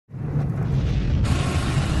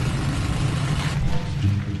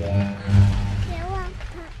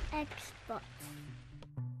black spots.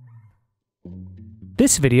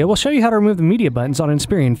 This video will show you how to remove the media buttons on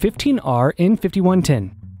Inspiron 15R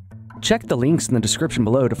N5110. Check the links in the description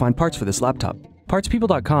below to find parts for this laptop.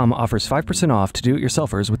 PartsPeople.com offers 5% off to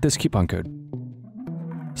do-it-yourselfers with this coupon code.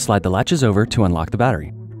 Slide the latches over to unlock the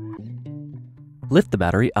battery. Lift the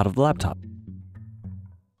battery out of the laptop.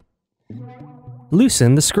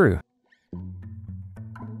 Loosen the screw.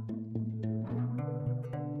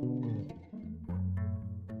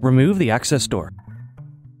 Remove the access door.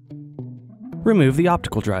 Remove the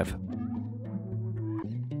optical drive.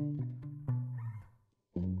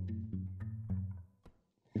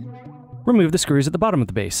 Remove the screws at the bottom of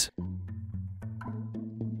the base.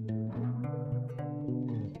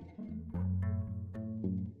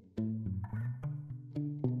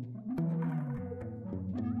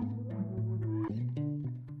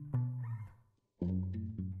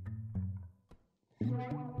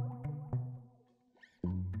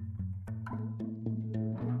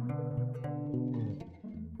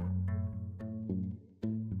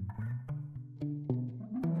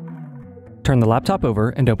 Turn the laptop over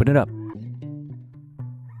and open it up.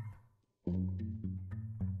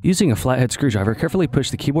 Using a flat head screwdriver, carefully push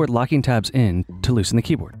the keyboard locking tabs in to loosen the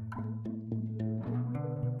keyboard.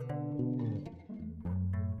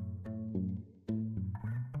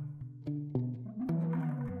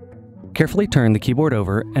 Carefully turn the keyboard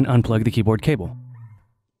over and unplug the keyboard cable.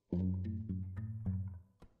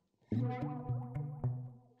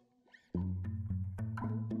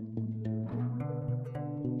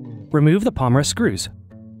 Remove the palmrest screws.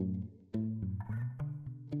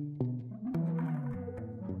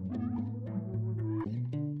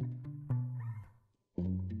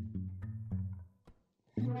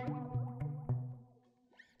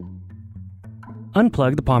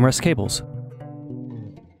 Unplug the palmrest cables.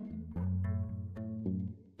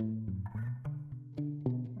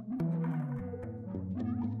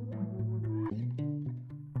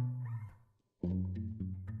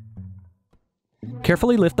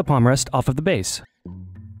 Carefully lift the palmrest off of the base.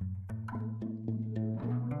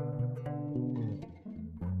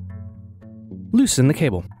 Loosen the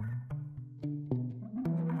cable.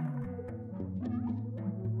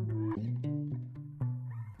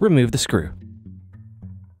 Remove the screw.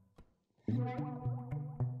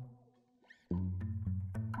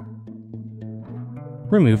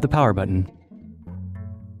 Remove the power button.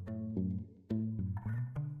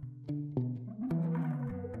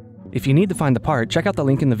 If you need to find the part, check out the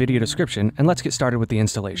link in the video description and let's get started with the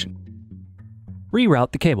installation.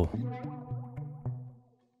 Reroute the cable.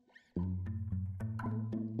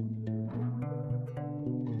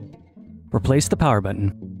 Replace the power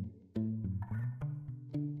button.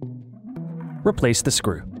 Replace the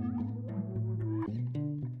screw.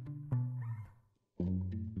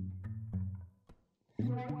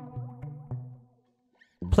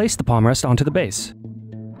 Place the palmrest onto the base.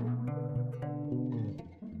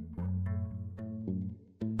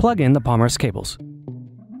 Plug in the palmrest cables.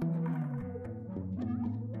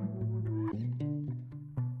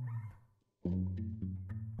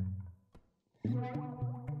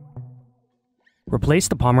 Replace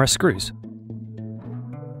the palmrest screws.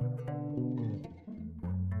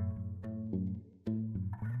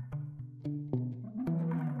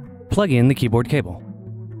 Plug in the keyboard cable.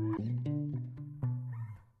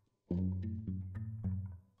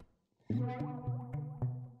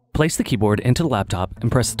 Place the keyboard into the laptop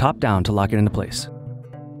and press the top down to lock it into place.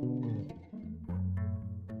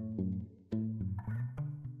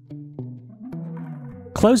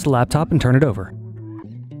 Close the laptop and turn it over.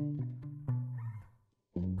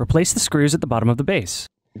 Replace the screws at the bottom of the base.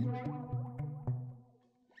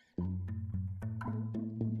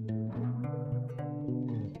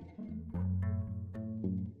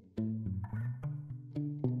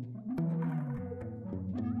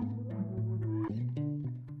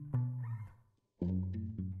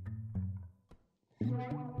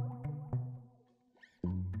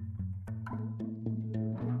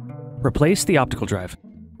 Replace the optical drive.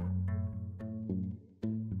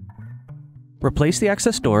 Replace the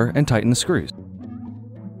access door and tighten the screws.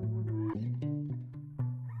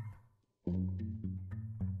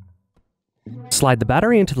 Slide the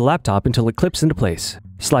battery into the laptop until it clips into place.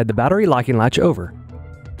 Slide the battery locking latch over.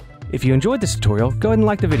 If you enjoyed this tutorial, go ahead and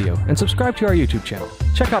like the video and subscribe to our YouTube channel.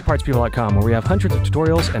 Check out PartsPeople.com where we have hundreds of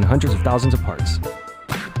tutorials and hundreds of thousands of parts.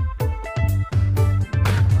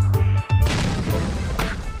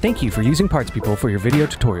 Thank you for using Parts People for your video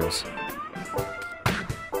tutorials.